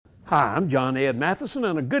Hi, I'm John Ed Matheson,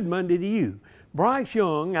 and a good Monday to you. Bryce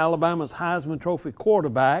Young, Alabama's Heisman Trophy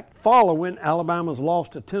quarterback, following Alabama's loss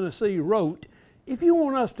to Tennessee, wrote, "If you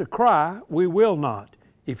want us to cry, we will not.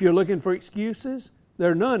 If you're looking for excuses,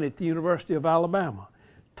 there are none at the University of Alabama.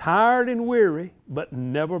 Tired and weary, but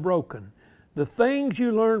never broken. The things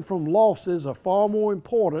you learn from losses are far more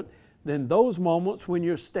important than those moments when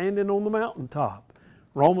you're standing on the mountaintop."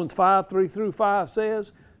 Romans 5:3-5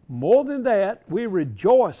 says, "More than that, we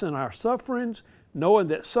rejoice in our sufferings, knowing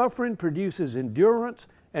that suffering produces endurance,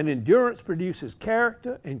 and endurance produces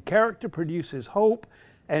character, and character produces hope,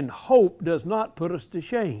 and hope does not put us to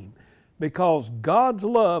shame, because God's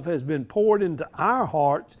love has been poured into our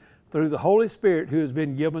hearts through the Holy Spirit who has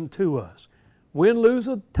been given to us. Win, lose,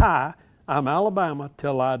 or tie, I'm Alabama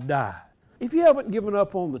till I die." If you haven't given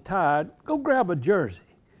up on the Tide, go grab a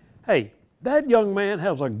jersey. Hey, that young man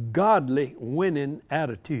has a godly winning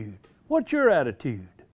attitude. What's your attitude?